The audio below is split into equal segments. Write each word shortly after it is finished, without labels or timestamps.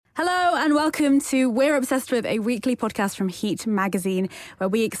Hello and welcome to We're Obsessed With, a weekly podcast from Heat magazine, where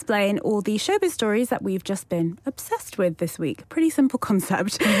we explain all the showbiz stories that we've just been obsessed with this week. Pretty simple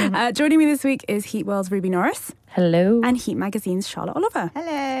concept. Joining me this week is Heat World's Ruby Norris. Hello. And Heat Magazine's Charlotte Oliver.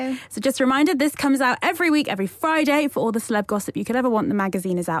 Hello. So just a reminder, this comes out every week, every Friday, for all the celeb gossip you could ever want. The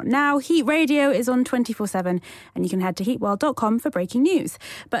magazine is out now. Heat Radio is on 24/7, and you can head to heatworld.com for breaking news.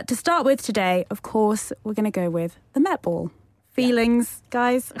 But to start with today, of course, we're going to go with the Met Ball. Feelings,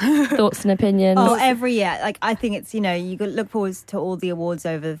 guys? Thoughts and opinions? Oh, every year. Like, I think it's, you could look forward to all the awards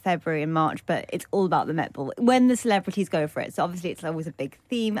over February and March, but it's all about the Met Ball. When the celebrities go for it, so obviously it's always a big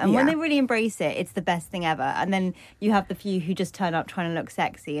theme, and when they really embrace it, it's the best thing ever. And then you have the few who just turn up trying to look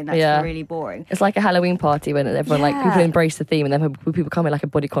sexy, and that's really boring. It's like a Halloween party when everyone, people embrace the theme, and then people come in like a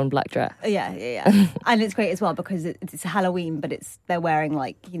bodycon black dress. Yeah. And it's great as well because it's Halloween, but they're wearing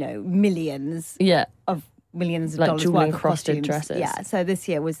millions of millions of like dollars jewel worth of encrusted costumes. dresses. Yeah, so this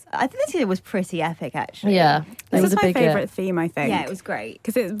year was pretty epic, actually. Yeah, This is my big favourite theme, I think. Yeah, it was great.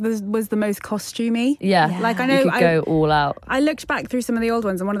 Because it was the most costumey. Yeah. Like, I know you could go all out. I looked back through some of the old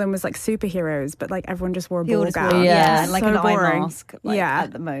ones, and one of them was like superheroes, but like everyone just wore a ball gown. Yeah, like so an eye boring. mask,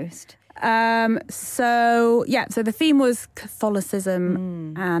 at the most. So the theme was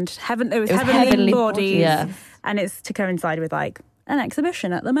Catholicism and heaven. It was heavenly heavenly bodies, yeah. And it's to coincide with like an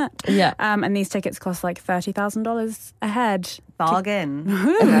exhibition at the Met. Yeah. And these tickets cost like $30,000 a head. Bargain.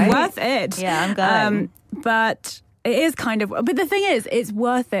 Worth it. Yeah, I'm going. But it is kind of. But the thing is, it's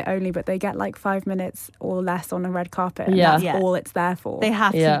worth it only. But they get like 5 minutes or less on a red carpet. And that's all it's there for. They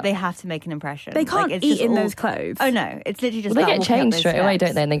have to. They have to make an impression. They can't eat in those clothes. Oh no, it's literally just. Well, they get changed straight away,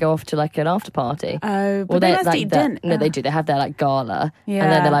 don't they? And they go off to like an after party. Oh, but they must eat dinner. No, they do. They have their like gala, and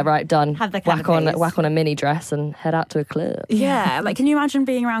then they're like, right, done. Have their whack on a mini dress and head out to a club. Yeah, like can you imagine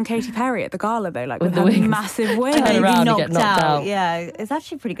being around Katy Perry at the gala though, like with the her wings. massive wings? Turn around and get knocked out. Yeah, it's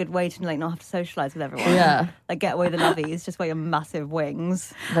actually a pretty good way to not have to socialise with everyone. Yeah, like get away with the lovies, just wear your massive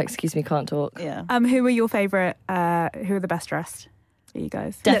wings. Like, excuse me, can't talk. Yeah. Who were your favourite? Who are the best dressed for you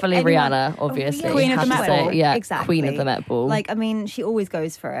guys? Definitely Rihanna, obviously. Queen of the Met Ball. Yeah, exactly. Queen of the Met Ball. Like, I mean, she always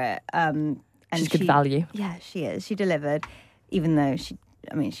goes for it. And she's good value. Yeah, she is. She delivered, even though she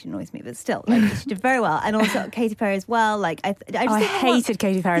annoys me, but still, she did very well. And also Katy Perry as well. Like, I hated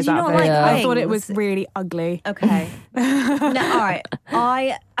Katy Perry's Did you not outfit. like I thought it was really ugly. Okay. No, all right.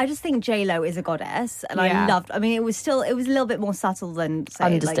 I just think J-Lo is a goddess, and I loved. I mean, it was a little bit more subtle than say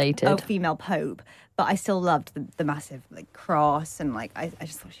understated, like a female Pope, but I still loved the massive cross, and I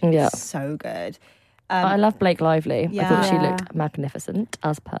just thought she was so good. I love Blake Lively. I thought she looked magnificent,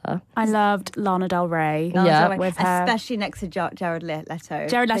 as per. I loved Lana Del Rey. With her, especially next to Jared Leto.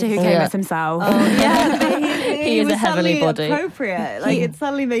 Jared Leto, who came as himself. Oh yeah, but he is was a heavenly suddenly body. Appropriate. Like it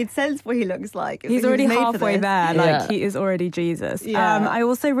suddenly made sense what he looks like. He's already halfway there. Like Yeah. he is already Jesus. Yeah. I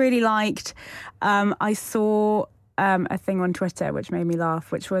also really liked. I saw. A thing on Twitter which made me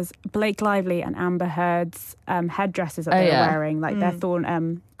laugh, which was Blake Lively and Amber Heard's headdresses that they were wearing, like their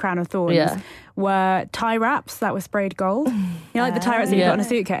crown of thorns, were tie wraps that were sprayed gold. You know, like the tie wraps that you got in a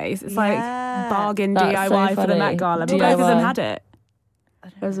suitcase. It's like bargain That's DIY so for the funny. Met Gala. But DIY. both of them had it.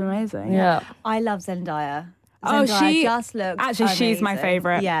 It was amazing. Yeah. I love Zendaya. Oh, Zendaya just looked actually, she's my amazing.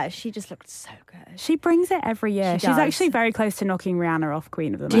 favourite. Yeah, she just looked so good. She brings it every year. She She's does. actually very close to knocking Rihanna off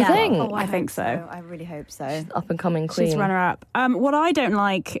Queen of the Met. Do you think? Oh, I think so. I really hope so. Up and coming queen. She's runner up. What I don't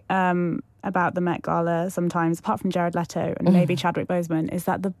like about the Met Gala sometimes, apart from Jared Leto and maybe Chadwick Boseman, is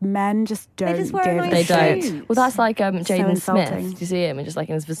that the men just don't just wear a give nice They suit. don't. Well, that's like Jaden Smith. insulting. Do you see him? And just like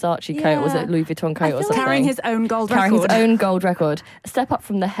in his Versace coat, was it Louis Vuitton coat or something? carrying his own gold Carrying record. his own gold record. A step up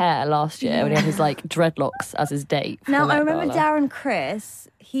from the hair last year when he had his like dreadlocks as his date. for Now, the I Met remember Gala. Darren Criss,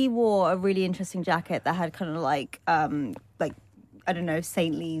 he wore a really interesting jacket that had kind of like I don't know,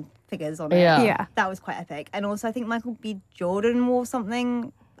 saintly figures on it. Yeah. That was quite epic. And also I think Michael B. Jordan wore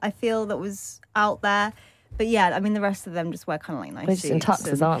something, I feel, that was out there. But yeah, I mean, the rest of them just wear kind of like nice They're just in suits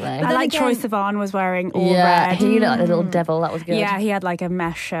tuxes, and- aren't they? I then like Troye again- Sivan was wearing all Yeah, red. he looked like a little devil. That was good. Yeah, he had like a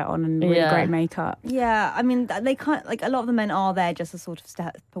mesh shirt on and really great makeup. Yeah, I mean, they can't, like, a lot of the men are there just to sort of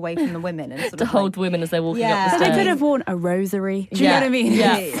step away from the women and sort to of hold women as they're walking Yeah. up So the they stairs. could have worn a rosary. Do you know what I mean?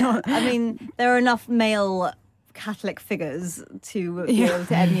 Yeah. I mean, there are enough male Catholic figures to be able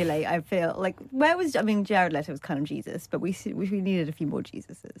to emulate. I feel like Jared Leto was kind of Jesus, but we needed a few more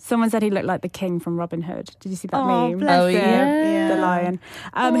Jesuses. Someone said he looked like the king from Robin Hood. Did you see that Oh, meme? bless Oh, him. yeah. The lion.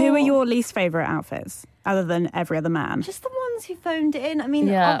 Who are your least favourite outfits? other than every other man. Just the ones who phoned it in. I mean,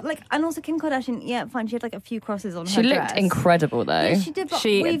 and also Kim Kardashian. Fine. She had like a few crosses on her She dress. looked incredible though. Yeah, she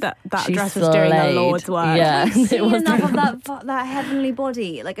did. But that she dress was doing the slayed. Lord's work. Yeah, We've seen enough of that heavenly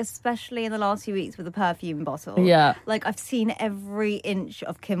body, like especially in the last few weeks with the perfume bottle. Yeah, like I've seen every inch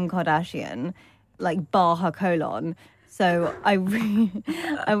of Kim Kardashian, like bar her colon. So I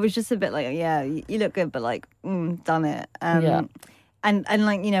was just a bit like, yeah, you look good, but like, done it. And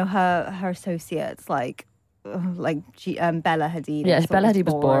like, you know, her associates, like Bella Hadid. Yeah, Bella Hadid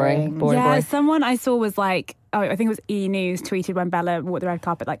was boring. Yeah, someone I saw was like, I think it was E! News tweeted when Bella walked the red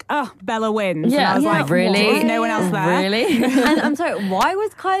carpet, like, Bella wins. Yeah, and I was like, really? There's no one else there. Really? And I'm sorry, why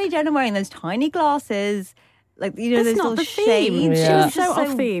was Kylie Jenner wearing those tiny glasses? Like, you know, That's those not little the theme. shades. She She was so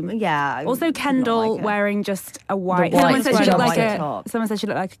off theme. Yeah. Also, Kendall wearing just a white. The white Someone said she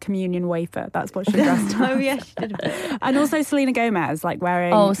looked like a communion wafer. That's what she dressed Oh yeah, she did a bit. And also Selena Gomez, like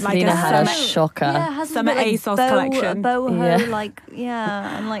wearing. Selena had a shocker. Yeah, summer ASOS collection. Boho, and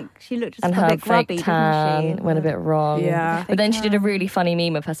like she looked just and a her bit grubby, fake tan didn't she? went a bit wrong. Yeah. But then she did a really funny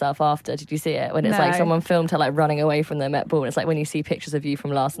meme of herself after. Did you see it? When it's No. like someone filmed her like running away from the Met Ball. And it's like when you see pictures of you from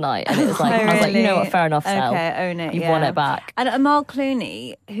last night, and it was like, I was like, you know what, fair enough, Sal. Okay, own it. You've won it back. And Amal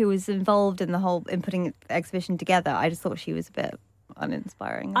Clooney, who was involved in putting the exhibition together, I just thought she was a bit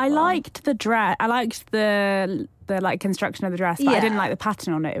uninspiring. I liked the dress. I liked the like construction of the dress, but I didn't like the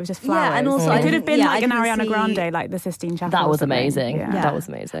pattern on it. It was just flowers. Yeah, and also it could have been like an I Ariana didn't Grande, like the Sistine Chapel. That or was something. amazing. Yeah. That was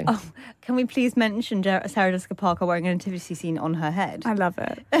amazing. Oh, can we please mention Sarah Jessica Parker wearing a nativity scene on her head? I love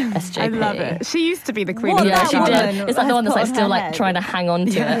it. SJP. I love it. She used to be the queen What of Yeah, that she garden. did. It's like the one that's like still like trying to hang on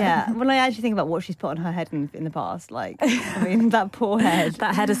to it. Yeah, when I actually think about what she's put on her head in the past, like, I mean, that poor head.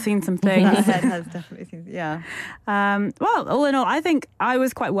 That head has seen some things. That head has definitely seen, yeah. Well, all in all, I think I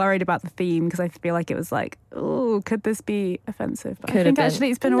was quite worried about the theme because I feel like it was like, oh, could this be offensive? But I think actually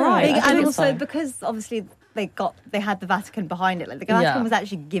it's been all right. And also because obviously they had the Vatican behind it. Like the Vatican was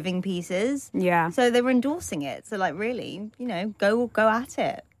actually giving pieces. Yeah. So they were endorsing it. So like really, you know, go at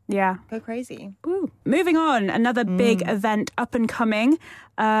it. Yeah. Go crazy. Ooh. Moving on, another big event up and coming.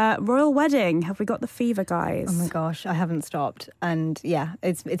 Royal Wedding. Have we got the fever, guys? Oh my gosh, I haven't stopped. And yeah,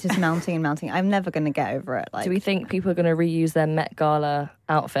 it's just mounting and mounting. I'm never going to get over it. Like, Do we think people are going to reuse their Met Gala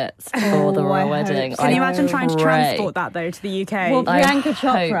outfits for the Royal Wedding? Can you imagine trying to transport that though to the UK? Well, Priyanka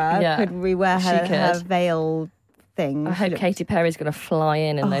Chopra could rewear her could. veil thing. I hope Katy Perry's going to fly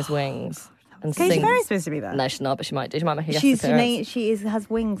in those wings and Katy sing. Perry's supposed to be there. No, she's not, but she might do. She might make a guest appearance. She has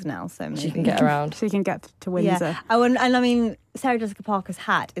wings now, so maybe. She can get around. So you can get to Windsor. Yeah. Oh, and I mean, Sarah Jessica Parker's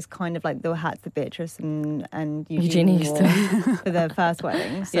hat is kind of like the hats that Beatrice and Eugenie used wore for their first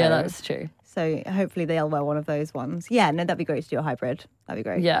wedding. So, Yeah, that's true. So hopefully they'll wear one of those ones. Yeah, no, that'd be great to do a hybrid. That'd be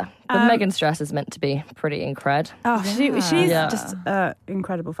great. Yeah, but Megan's dress is meant to be pretty incred. Oh, she's just an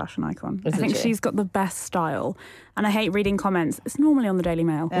incredible fashion icon. I think she's got the best style. And I hate reading comments. It's normally on the Daily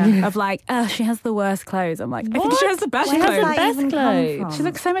Mail of like, she has the worst clothes. I'm like, I think she has the best Where clothes. does that even come clothes? from? She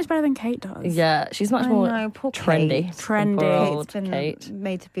looks so much better than Kate does. Yeah, she's much more poor trendy. Kate. Trendy. Poor old Kate's been Kate.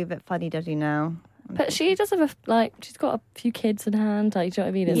 made to be a bit fuddy-duddy now. But she does have she's got a few kids in hand. Like, do you know what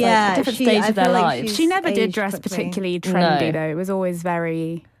I mean? It's Yeah, like a different I stage of their feel like lives. She never did aged dress quickly. particularly trendy No. though. It was always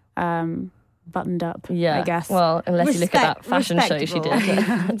very buttoned up, Yeah, I guess. Well, unless you look at that fashion show she did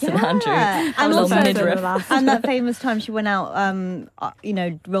at St Andrew. And A little also, midriff. and that famous time she went out,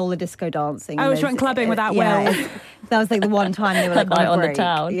 roller disco dancing. Oh, and she went clubbing without yeah. Will. That was like the one time they were like Night on on the break.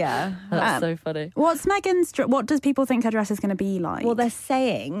 town. Yeah. That's so funny. What's Megan's? What does people think her dress is going to be like? Well, they're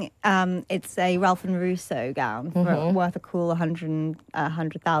saying it's a Ralph and Russo gown worth a cool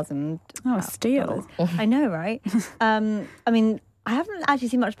 100,000. Oh, a steal. I know, right? I mean, I haven't actually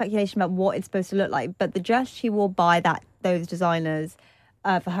seen much speculation about what it's supposed to look like, but the dress she wore by those designers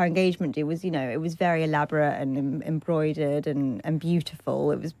for her engagement do was, it was very elaborate and embroidered and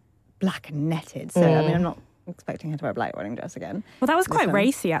beautiful. It was black and netted. So, I mean, I'm not expecting her to wear a black wedding dress again. Well, that was quite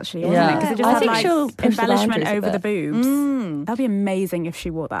racy, actually, wasn't Yeah. it? Because it just I had think she'll like push the embellishment boundaries a over the bit. boobs. That'd be amazing if she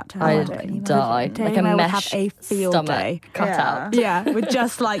wore that to her wedding. I'd die. Daily Like a Mail would mesh have a field stomach day. cut out. Yeah, with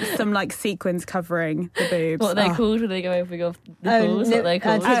just like some like sequins covering the boobs. What are they called when they go over off the pools? What are they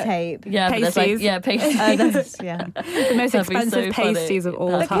called? Tape. Yeah, but there's like, pasties. pasties. Yeah. The most That'd be expensive so funny. pasties of all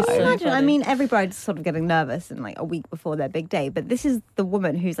That'd be time. Can you so imagine? I funny. mean, every bride's sort of getting nervous and like a week before their big day, but this is the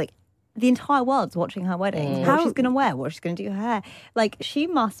woman who's like, the entire world's watching her wedding. What she's going to wear, what she's going to do her hair. Like, she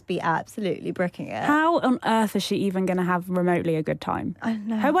must be absolutely bricking it. How on earth is she even going to have remotely a good time? I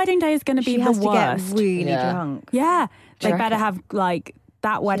know. Her wedding day is going to be She the has worst. to get really Yeah. drunk. Yeah, they reckon? better have like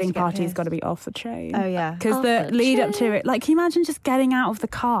that wedding get party's pissed. got to be off the chain. Oh, yeah. Because Off the the lead up to it, like, can you imagine just getting out of the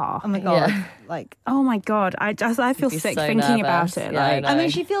car? Oh my God. Yeah. Like, Oh my God, I feel be sick so thinking nervous. about it. Yeah, I Like, know. I mean,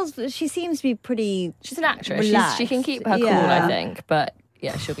 she seems to be pretty. She's an actress. Relaxed. She can keep her cool, Yeah. I think. But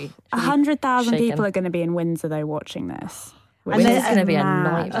yeah, she'll be 100,000 shaken. people are going to be in Windsor though watching this. And which then- is It's going to be a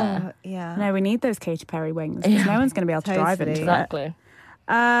mad. nightmare. Yeah. No, we need those Katy Perry wings because no one's going to be able to drive Totally. into Exactly.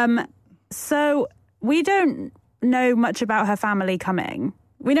 it. So we don't know much about her family coming.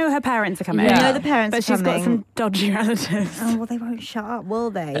 We know her parents are coming. Yeah. We know the parents But are she's got coming. some dodgy relatives. Oh, well, they won't shut up, will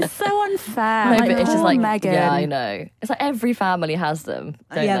they? It's so unfair. No, like, but it's just poor like, Meghan. yeah, I know. It's like every family has them,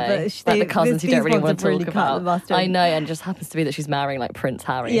 don't Yeah, they? but Like the cousins you these don't really ones want to have really talk cut the about. mustard. I know, and it just happens to be that she's marrying like Prince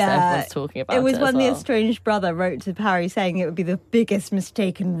Harry, so everyone's talking about it. It was when as the well. estranged brother wrote to Harry saying it would be the biggest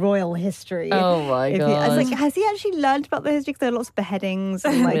mistake in royal history. Oh my I God. was like, has he actually learned about the history? Because there are lots of beheadings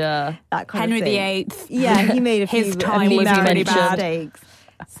and like Yeah. that kind Henry of thing. VIII. Yeah, he made a few, His a time few was marriage really bad. mistakes.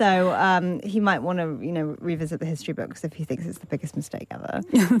 So he might want to, revisit the history books if he thinks it's the biggest mistake ever.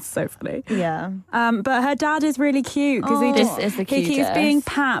 It's so funny. Yeah. But her dad is really cute because he This just is the he keeps cutest. being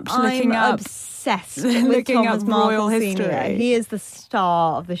papped looking I'm up. obsessed with looking Thomas up Markle royal Senior. history. He is the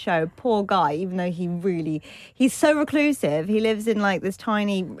star of the show. Poor guy, even though he's so reclusive. He lives in like this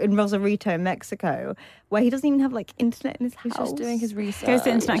in Rosarito, Mexico, where he doesn't even have like internet in his house. He's just doing his research. Goes to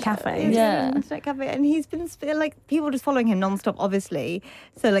internet cafes. Yeah. Internet cafe, and he's been like people just following him nonstop, obviously.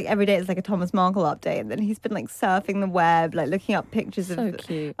 So like every day it's like a Thomas Markle update, and then he's been like surfing the web, like looking up pictures So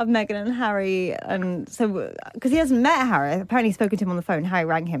cute. of Meghan and Harry, and so because he hasn't met Harry, apparently he's spoken to him on the phone. Harry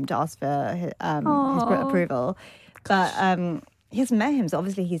rang him to ask for his approval, but he hasn't met him, so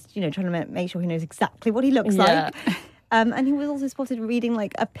obviously he's trying to make sure he knows exactly what he looks Yeah. like. And he was also spotted reading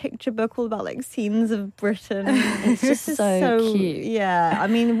like a picture book all about like scenes of Britain. It's just so cute. Yeah, I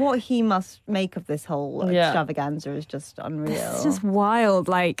mean, what he must make of this whole extravaganza is just unreal. It's just wild.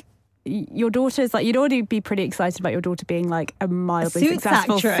 Like your daughter's like, you'd already be pretty excited about your daughter being like a mildly Suits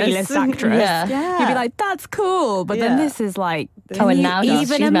successful actress. C-list actress. Yeah. You'd be like, that's cool. But then Yeah. this is like, Oh, can and you now even she's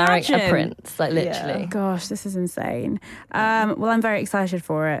marrying imagine? a prince, like literally. Gosh, this is insane. Well, I'm very excited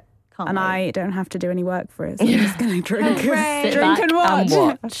for it. Can't and wait. I don't have to do any work for it. So I'm just going to drink, Sit drink back and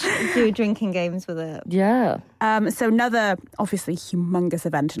watch. Do drinking games with it. Yeah. So another, obviously, humongous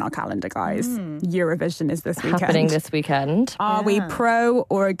event in our calendar, guys. Eurovision is this weekend. Happening this weekend. Are we pro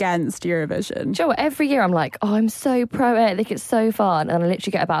or against Eurovision? Do you know what? Every year I'm like, oh, I'm so pro it. I think it's so fun. And I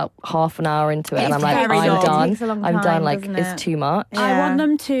literally get about half an hour into it and I'm like, very I'm long. done. It takes a long I'm time, done. Like, doesn't it's it? too much. Yeah. I want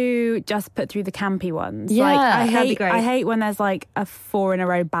them to just put through the campy ones. Yeah, like, that'd be great. I hate when there's like a 4 in a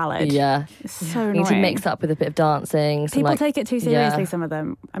row ballad. Yeah. It's so You annoying. need to mix up with a bit of dancing. some, People like, take it too seriously, yeah. some of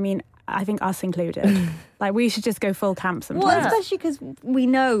them. I mean, I think us included. Like, we should just go full camp sometimes. Well, especially because we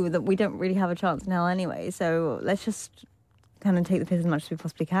know that we don't really have a chance in hell anyway. So let's just kind of take the piss as much as we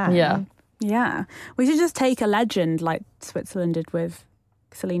possibly can. Yeah. Yeah. We should just take a legend like Switzerland did with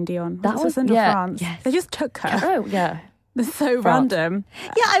Celine Dion. That was- Switzerland or yeah. France? Yes. They just took her. Oh, yeah. They're so France. random.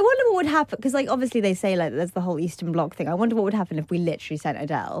 Yeah, I wonder what would happen because, like, obviously they say like there's the whole Eastern Bloc thing. I wonder what would happen if we literally sent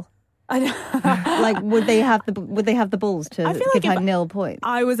Adele. I know. Like, would they have the balls to I feel give like her if nil points?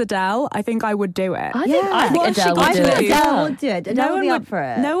 I was Adele, I think I would do it. I think What she Adele got would to do it. do. as Adele well. would do it. Adele would be up for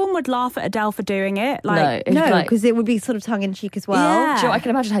it. No one would laugh at Adele for doing it. Like, No, No, like- because it would be sort of tongue in cheek as well. Yeah. Do you know what? I can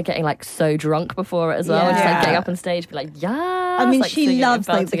imagine her getting like so drunk before it as well. Just Yeah. like getting up on stage, be like, yeah. I mean, she loves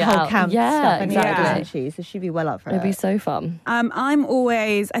like the whole camp yeah, stuff anyway, exactly. doesn't she? So she'd be well up for It'd it. be so fun. I'm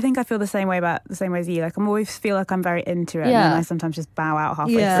always, I think I feel the same way as you. Like, I'm always feel like I'm very into it. Yeah. And then I sometimes just bow out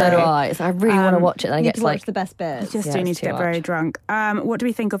halfway Yeah. through. So do I. So I really want to watch it. And I You get need to to watch like, the best bit. You just Yeah, do it's need to too get very much. drunk. What do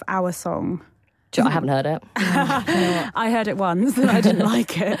we think of our song? I haven't heard it. I heard it once and I didn't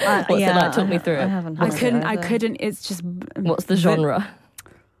like it. What's it like? Talk me through I it. haven't I heard it couldn't. I either. couldn't. It's just. What's the genre?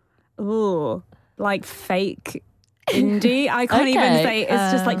 Ooh, like fake indie. I can't even Okay. say.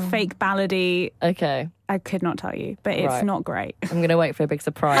 It's just like fake ballady. Okay. I could not tell you, but it's Right. not great. I'm going to wait for a big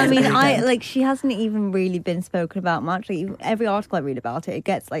surprise. I mean, at the weekend. she hasn't even really been spoken about much. Like, every article I read about it, it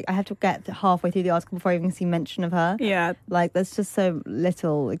gets like I have to get halfway through the article before I even see mention of her. Yeah. Like, there's just so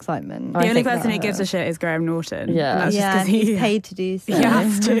little excitement. The I only think person about who gives her. a shit is Graham Norton. Yeah. And that's Yeah, just and because he's paid to do so. He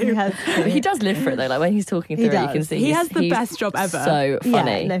has to. He has to. But he does live for it though. Like when he's talking He through it, you does. can see He he's, has the he's best job ever. So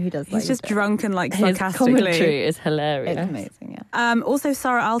funny. Yeah, no, he does. He's just drunk and like His sarcastically. commentary is hilarious. It's amazing, yeah. Also,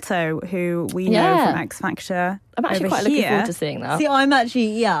 Sarah Alto, who we know Yeah. from X Factor. I'm actually over quite looking here. forward to seeing that. See, I'm actually,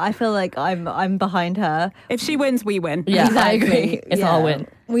 yeah, I feel like I'm behind her. If she wins, we win. Yeah, I Exactly, agree. It's yeah. our win.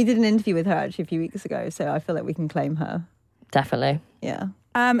 We did an interview with her actually a few weeks ago, so I feel like we can claim her. Definitely. Yeah.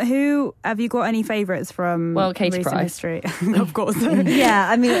 Who have you got any favourites from Katy recent Price. history? Of course. Yeah,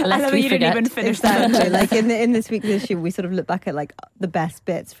 I mean, Lest we you didn't forget. even finish exactly. that. Like in this week's issue, we sort of look back at like the best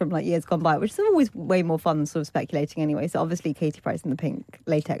bits from like years gone by, which is always way more fun than sort of speculating anyway. So obviously Katy Price in the pink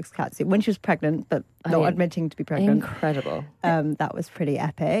latex catsuit when she was pregnant, but not admitting to be pregnant. Incredible. That was pretty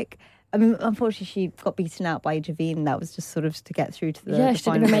epic. I mean, unfortunately, she got beaten out by Javine. That was just sort of to get through to the Yeah, she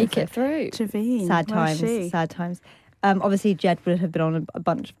didn't even make it through. Javine. Sad times. Sad times. Obviously, Jed would have been on a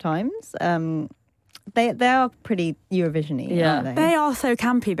bunch of times. They are pretty Eurovision-y, aren't they? They are so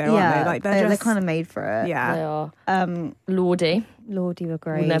campy though, aren't they? Like they're kind of made for it. Yeah. They are. Lordi. Lordi were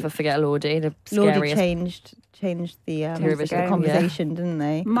great. We'll never forget Lordi. The Lordi scariest. changed the Eurovision, conversation, didn't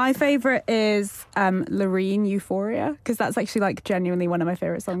they? My favourite is Loreen Euphoria, because that's actually like genuinely one of my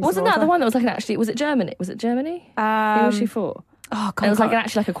favourite songs. Wasn't that the one that was like was it Germany? Was it Germany? Who was she for? Oh God, it was like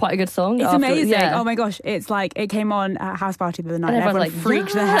actually like a quite a good song. It's afterwards. amazing. Yeah. Oh my gosh, it's like it came on at a house party the other night. And And everyone everyone's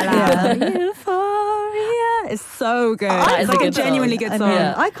freaked like, the hell out. Euphoria. It's so good. That is a good genuinely song. good song.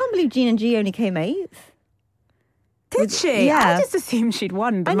 Yeah. I can't believe Gina G only came 8th. Did she? Yeah. I just assumed she'd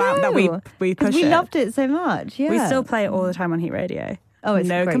won the I amount that we know, push we it. loved it so much. Yeah, We still play it all the time on Heat Radio. Oh, it's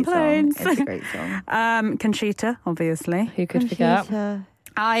no a great complaints. Song. It's a great song. Conchita, obviously. Who could forget? Conchita.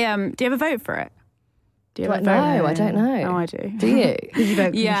 Do you have a vote for it? Do you have a No, vote? I don't know. Oh, I do. Do you? Did you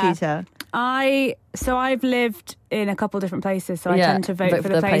vote Yeah. Conchita? I've lived in a couple different places, so I Yeah, tend to vote for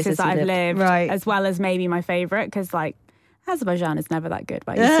the places that you I've lived. lived, Right. as well as maybe my favourite, because like Azerbaijan is never that good,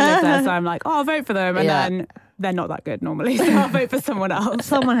 but I used to live there, so I'm like, I'll vote for them, and then they're not that good normally, so I'll vote for someone else.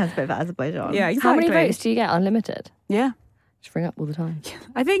 Someone has to vote for Azerbaijan. Yeah, exactly. How many votes do you get? Unlimited? Yeah. Just ring up all the time.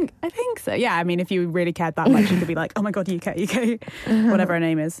 I think so. Yeah, I mean, if you really cared that much, you could be like, oh my God, UK, whatever her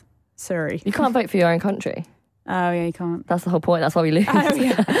name is. Surrey. You can't vote for your own country. Oh, yeah, you can't. That's the whole point. That's why we lose. Oh,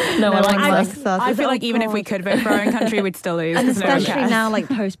 yeah. no one likes us. I feel like even if we could vote for our own country, we'd still lose. And 'cause no one especially cares. now, like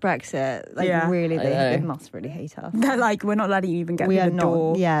post-Brexit, like Yeah. really, I they know. must really hate us. They're like, we're not letting you even get We through are the not,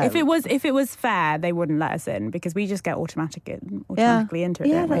 door. yeah. If it was fair, they wouldn't let us in because we just get automatically into it.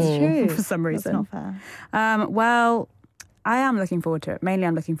 Yeah, don't we? that's true. For some reason. That's not fair. Well, I am looking forward to it. Mainly,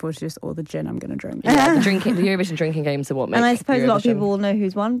 I'm looking forward to just all the gin I'm going to drink. Yeah, the Eurovision drinking games are what make. And I suppose a lot of Eurovision. people will know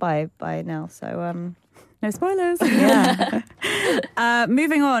who's won by now. So No spoilers. yeah,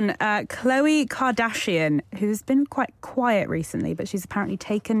 Moving on, Khloe Kardashian, who's been quite quiet recently, but she's apparently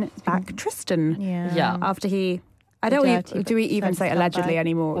taken back Tristan. Yeah. After do we even say dirty allegedly scumbag.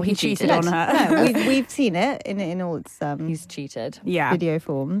 anymore? Well, he he cheated cheated. on her. no, we've seen it in all its He's cheated. Yeah. video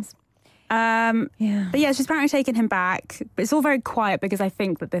forms. But yeah, she's apparently taken him back. But it's all very quiet because I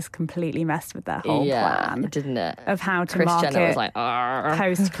think that this completely messed with their whole plan didn't it? of how to Kris market Jenner was like, "Arr."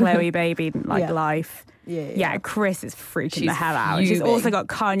 post Khloe baby Yeah. life. Yeah. Chris is freaking She's the hell out. She's fuming. also got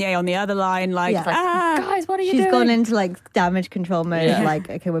Kanye on the other line, like, Yeah. Guys, what are you She's doing? gone into like damage control mode. Yeah. Like,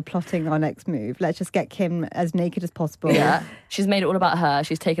 okay, we're plotting our next move. Let's just get Kim as naked as possible. Yeah, she's made it all about her.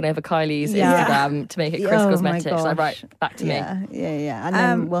 She's taken over Kylie's Yeah. Instagram to make it Kris Oh my Cosmetics. She's like, gosh. right, back to me. Yeah. And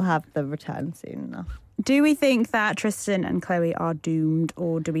then we'll have the return soon enough. do we think that Tristan and Khloe are doomed,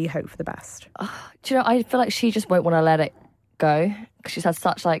 or do we hope for the best? Do you know, I feel like she just won't want to let it go because she's had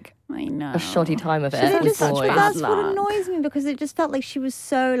such like I know. a shoddy time of But it with just, boys. that's what luck. annoys me because it just felt like she was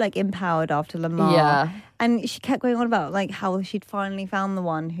so like empowered after Lamar. Yeah. And she kept going on about like how she'd finally found the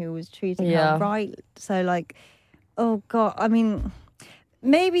one who was treating Yeah. her right. So like, oh God, I mean,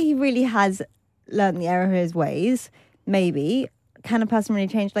 maybe he really has learned the error of his ways. Maybe. Can a person really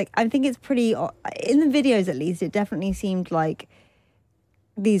change? Like, I think it's pretty, in the videos at least, it definitely seemed like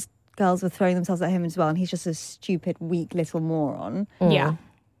these girls were throwing themselves at him as well. And he's just a stupid, weak little moron Yeah.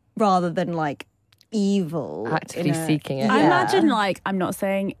 rather than like evil. Actively in a- seeking it. I Yeah. imagine, like, I'm not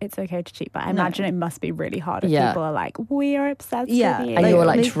saying it's okay to cheat, but I imagine it must be really hard if Yeah. people are like, we are obsessed Yeah. with you. And you're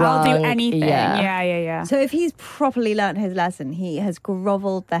like I'll do drunk. I'll do anything. Yeah. Yeah. So if he's properly learnt his lesson, he has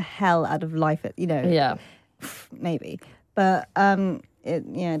grovelled the hell out of life. Yeah. Maybe, but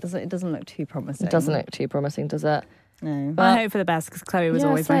it doesn't look too promising. It doesn't look too promising, does it? No. But- I hope for the best because Khloe was Yeah,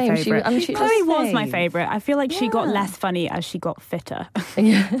 always my same. She- favourite. I mean, she Khloe just was my saved. favourite. I feel like she got Yeah. less funny as she got fitter.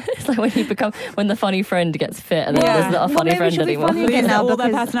 Yeah. It's like when the funny friend gets fit and then Yeah. there's not a Well, funny maybe friend she'll be anymore. funny Lose again now all their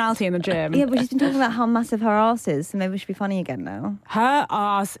because- personality in the gym. Yeah, but she's been talking about how massive her ass is, so maybe we should be funny again now. Her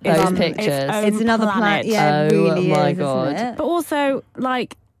ass is Those on pictures. its own It's another planet. Yeah, it Oh really my is, God. isn't it? But also,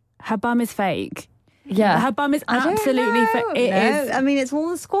 like, her bum is fake. Yeah. Her bum is I don't absolutely know. fake. It is. I mean, it's all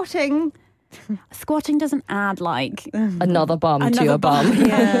the squatting. Squatting doesn't add like Another bum to another your bum.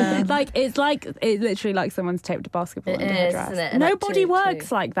 Yeah. it's literally like someone's taped a basketball It into her is, dress. isn't it? And, like, Nobody two.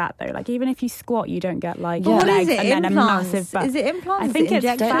 works like that though. Like even if you squat, you don't get like But what legs is it? and then a Implants? massive butt. Is it implants? I Is think it it's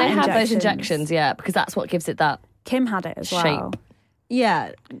injections? Don't they have those injections. injections? Yeah, because that's what gives it that. Kim had it as well. Shape.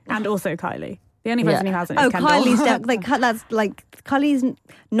 Yeah. And also Kylie. The only person who hasn't is Kendall. Kylie's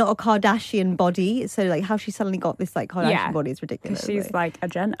not a Kardashian body, so like how she suddenly got this like Kardashian body is ridiculous. She's like a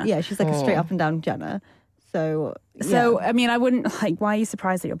Jenner. Yeah, she's like a straight up and down Jenner. So I mean, I wouldn't like. Why are you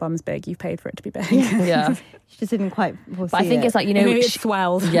surprised that your bum's big? You've paid for it to be big. Yeah. She just didn't quite foresee But I think it's like, you know, maybe it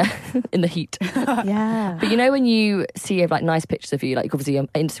swelled. Yeah, in the heat. Yeah. But you know when you see like nice pictures of you, like obviously on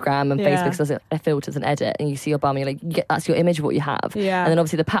Instagram and Facebook, so there's filters and edit, and you see your bum, you're like, you get, that's your image of what you have. Yeah. And then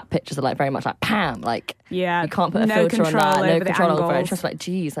obviously the pat pictures are like very much like Pam, like you can't put a no filter on that, no control over it. angles. It's just like,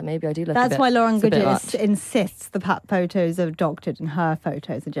 geez, like maybe I do look. That's a bit, why Lauren it's a bit Goodis much. insists the pat photos are doctored and her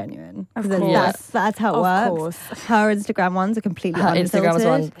photos are genuine. Of Because course. that's how it Of works. course. Her Instagram ones are completely Her unfiltered. Instagram was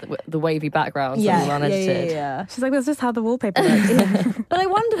on the wavy backgrounds and all unedited. Yeah. She's like, that's just how the wallpaper looks. But I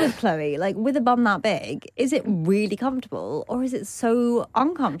wonder with Khloe, like with a bum that big, is it really comfortable or is it so It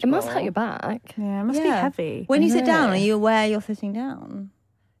uncomfortable? must hurt your back. Yeah, it must be heavy. When you sit know. down, are you aware you're sitting down?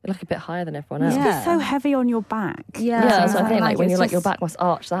 You're like a bit higher than everyone It else. must Yeah. be so heavy on your back. Yeah. Yeah, that's what I think. Like when it's you're like your just back must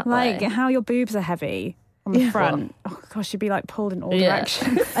arch that like way. how your boobs are heavy on the front. Oh gosh, you'd be like pulled in all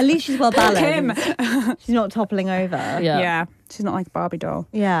directions. At least she's well Kim. balanced. She's not toppling over. Yeah. She's not like a Barbie doll.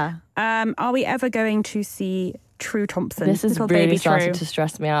 Yeah. Are we ever going to see True Thompson? This is Little really baby starting True. to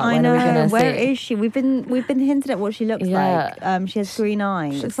stress me out. I When know. are we gonna Where see? is she? We've been hinted at what she looks Yeah. like. She has green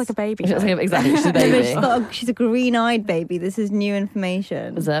eyes. She looks like a baby. She looks like exactly, she's a No, but baby. she's a green-eyed baby. This is new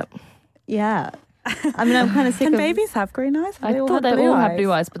information. Is it? Yeah. I mean, I'm kind of sick Can of... babies have green eyes? I thought they all have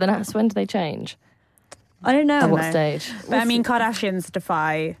blue eyes, but then when do they change? I don't know. At what No. stage? But I mean, Kardashians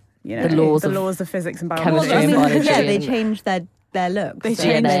defy, The laws of of physics and chemistry biology. and biology. yeah, they and- changed their looks. They So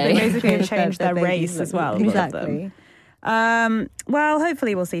changed. DNA. They basically have changed their babies' race as look. well. a lot of them. Exactly. Well,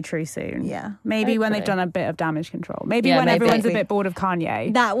 hopefully we'll see True soon. Yeah. Maybe when they've Hopefully. done a bit of damage control. Maybe Yeah, when maybe. everyone's a bit bored of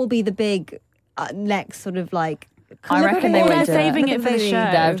Kanye. That will be the big next sort of like... I reckon they Or won't they're do it. saving it for the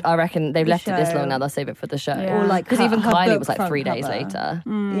show. I reckon they've The left it this show. long now. They'll save it for the show. Yeah. Or like Because her- even her Kylie book was like front 3 days cover. later, Yeah,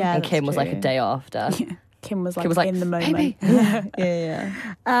 and that's Kim was like a true. day after. Kim was like, was like, in the moment. "Baby." Yeah.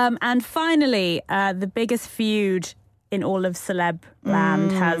 And finally, the biggest feud in all of celeb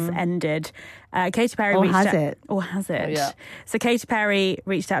land has ended. Katy Perry Or reached has out, it? Or has it? Yeah. So Katy Perry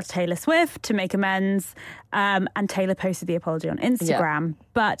reached out to Taylor Swift to make amends, and Taylor posted the apology on Instagram.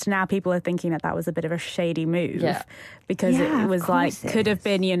 But now people are thinking that was a bit of a shady move because Yeah, it of was like course it could have is.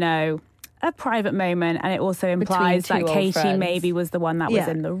 been, a private moment, and it also implies two that old Katy friends. maybe was the one that was Yeah.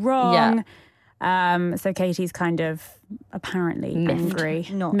 in the wrong. So Katie's kind of apparently angry,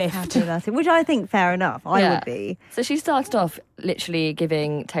 Not miffed. happy about it, which I think fair enough. I would be. So she started off literally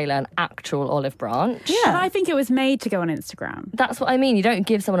giving Taylor an actual olive branch. But I think it was made to go on Instagram. That's what I mean. You don't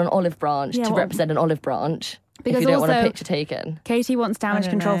give someone an olive branch Yeah, to well, represent an olive branch because if you don't want a also- picture taken. Katie wants damage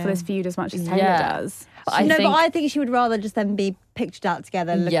don't control know. for this feud as much as Taylor Yeah. does. But I But think I think she would rather just then be pictured out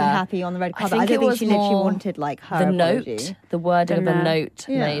together, looking Yeah. happy on the red I carpet. think I don't it think was she literally more wanted like her the apology. note, the wording of the Dunno. note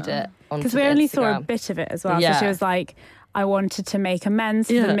Yeah. made it onto Because we the only saw a Instagram. bit of it as well. Yeah. So she was like, I wanted to make amends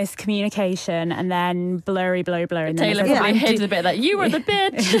for the Yeah. miscommunication, and then blurry, blur, blur. And then Taylor it says, probably I'm hid de- the bit that you were the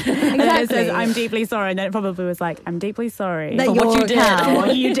bitch. and then it says, Exactly. I'm deeply sorry. And then it probably was like, I'm deeply sorry That for what you're you a did. cow. for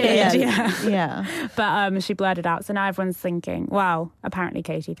what you did. Yeah. Yeah. Yeah. But she blurted out. So now everyone's thinking, well, apparently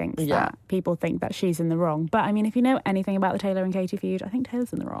Katie thinks Yeah. that people think that she's in the wrong. But I mean, if you know anything about the Taylor and Katie feud, I think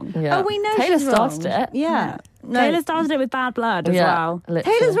Taylor's in the wrong. Yeah. Oh, we know Taylor she's started wrong. it. Yeah. No, Taylor started it with bad blood as well.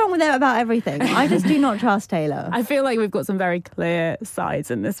 literally. Taylor's wrong with them about everything. I just do not trust Taylor. I feel like we've got some very clear sides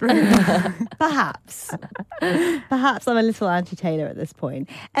in this room. Perhaps I'm a little anti-Taylor at this point.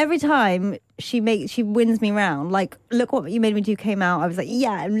 Every time she wins me round. Like, look what you made me do came out. I was like,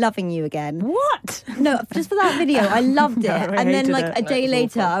 yeah, I'm loving you again. What? No, just for that video, I loved it. No, I And then hated like it. a day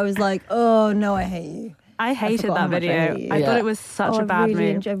later, I was like, oh no, I hate you. I hated forgot how that much I video. hate you. I Yeah. thought it was such Oh, a bad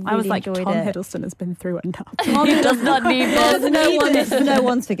really move. I was really like, enjoyed Tom it. Hiddleston has been through enough. He does not need this. No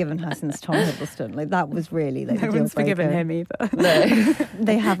one's forgiven her since Tom Hiddleston. Like that was really like No the deal one's forgiven breaker. him either. No.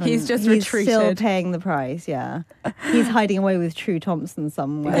 They haven't. He's just Still retreated. paying the price. Yeah, he's hiding away with True Thompson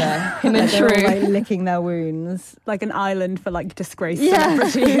somewhere. Yeah, him and They're all, True. like licking their wounds. Like an island for like disgraced Yeah.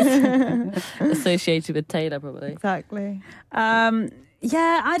 celebrities. Associated with Taylor, probably. Exactly.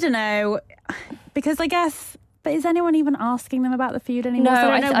 Yeah, I don't know. Because I guess, but is anyone even asking them about the feud anymore? No, So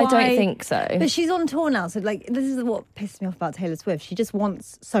I know don't why- think so. But she's on tour now, so like this is what pisses me off about Taylor Swift. She just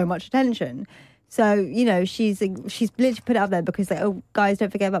wants so much attention. So, she's literally put it out there because, like, oh, guys, don't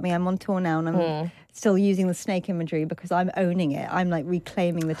forget about me. I'm on tour now and I'm still using the snake imagery because I'm owning it. I'm, like,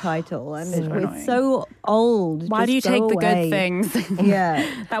 reclaiming the title. And it's so old. Why do you take the good things? Yeah.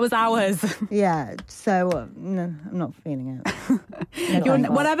 That was ours. Yeah. So, no, I'm not feeling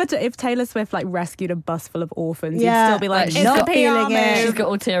it. If Taylor Swift, like, rescued a bus full of orphans, Yeah. you'd still be like, She's it's not a PR feeling it. move. She's got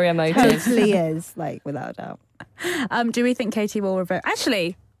ulterior motives. Totally is, like, without a doubt. Do we think Katy will revoke?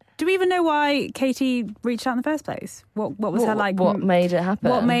 Actually, do we even know why Katy reached out in the first place? What was her like? What made it happen?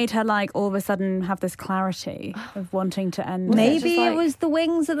 What made her like all of a sudden have this clarity of wanting to end? Maybe it was the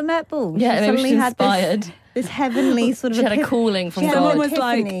wings at the Met Ball. Yeah, she maybe suddenly she's had inspired. This heavenly sort of. She had a calling from God. Someone was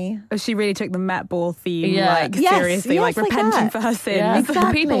epiphany. like, she really took the Met Ball theme, Yeah. seriously, Yes, like repenting that. for her sins. Yeah,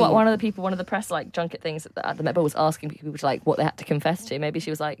 Exactly. one of the press like junket things at the Met Ball was asking people to like what they had to confess to. Maybe she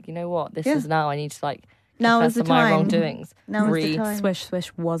was like, you know what, this is now. I need to like Now is confess the to my time. wrongdoings. Now is the time. Swish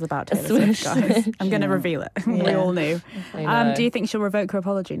Swish was about Taylor Swish, Swift, guys. swish. I'm going to reveal it. We Yeah. all knew. I know. Do you think she'll revoke her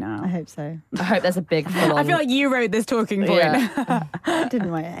apology now? I hope so. I hope there's a big full on. I feel like you wrote this talking point. Yeah. I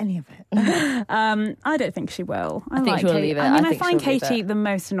didn't write any of it. I don't think she will. I think like she'll Katy. leave it. I mean, I I think find she'll leave Katy it. the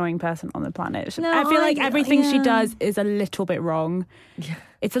most annoying person on the planet. No, I feel like everything she yeah. does is a little bit wrong.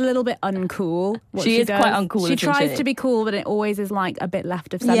 It's a little bit uncool. What She is does. quite uncool, She isn't tries she? to be cool, but it always is like a bit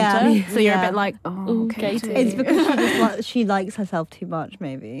left of centre. Yeah. So you're a Yeah. bit like, oh, Katy. It's because she likes herself too much,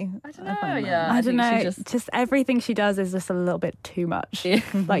 maybe. I don't know. find that. Yeah, I don't think know. she Just everything she does is just a little bit too much. Yeah.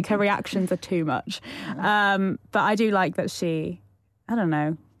 Like her reactions are too much. But I do like that she. I don't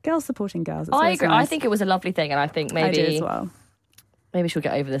know. Girls supporting girls. It's I always agree. nice. I think it was a lovely thing, and I think I do maybe as well. maybe she'll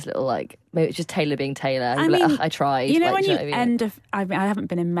get over this little like maybe it's just Taylor being Taylor. And I be like, mean, "Ugh, I tried. You know like, when do you know what I mean? end I haven't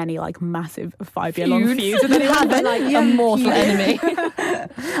been in many like massive 5-year-long Feuds. feuds with anyone, but like a mortal enemy.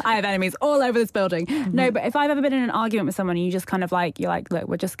 I have enemies all over this building. No, but if I've ever been in an argument with someone and you just kind of like, you're like, look,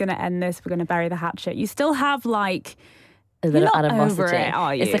 we're just going to end this. We're going to bury the hatchet. You still have like, A bit You're of not animosity. over it,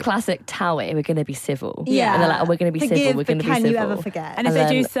 are It's you? the classic Towie. We're going to be civil. Yeah. And they're like, oh, we're going to be Forgive, civil. We're but going to be can civil. you ever forget? and if And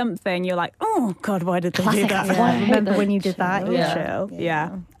they do then- something, you're like, oh God, why did they do Classic. that? Why Yeah, hate remember them. when you did that? Yeah. Chill.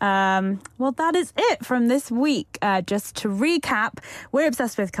 Yeah. Well, that is it from this week. Just to recap, We're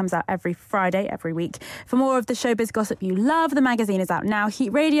Obsessed With comes out every Friday, every week. For more of the showbiz gossip you love, the magazine is out now. Heat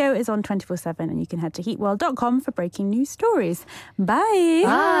Radio is on 24/7, and you can head to heatworld.com for breaking news stories. Bye.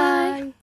 Bye.